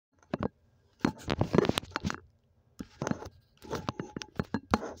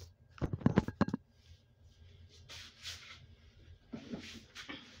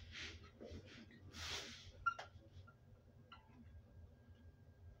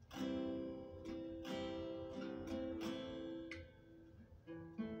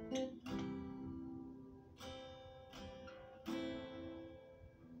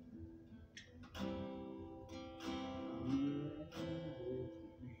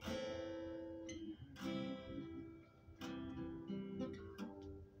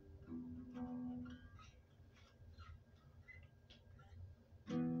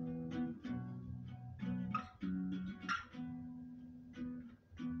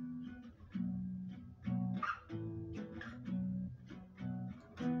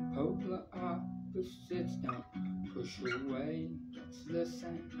opposites don't push away. It's the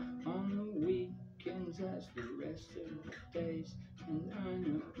same on the weekends as the rest of the days. And I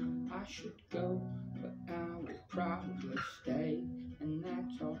know I should go, but I will probably stay. And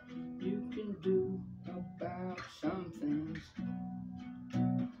that's all you can do about some things.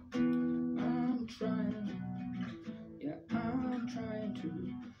 I'm trying, yeah, I'm trying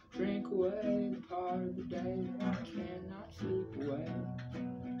to drink away the part of the day that I cannot sleep away.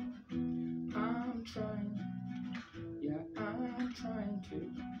 I'm trying, yeah, I'm trying to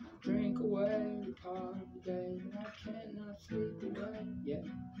drink away the part of the day that I cannot sleep away, yeah.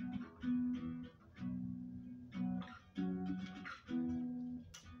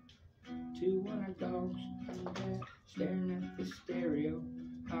 Two white dogs in bed, staring at the stereo.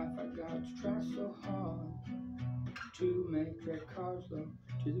 Hi-fi gods try so hard to make their cars low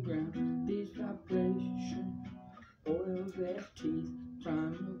to the ground. These vibrations oil their teeth.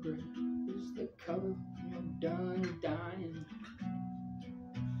 Primal gray is the color when you're done dying.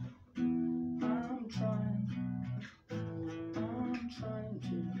 I'm trying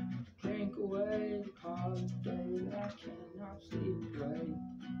to drink away the part of the day that I cannot sleep away.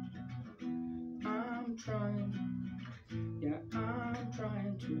 I'm trying, yeah, I'm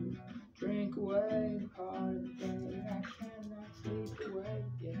trying to drink away the part of the day that I cannot sleep away,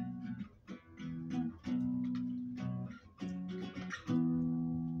 yeah.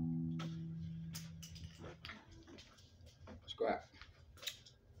 Scrap.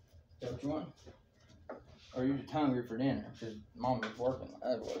 Is that what you want? Or you're just hungry for dinner because mommy's working.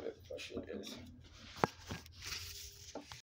 That's what it is.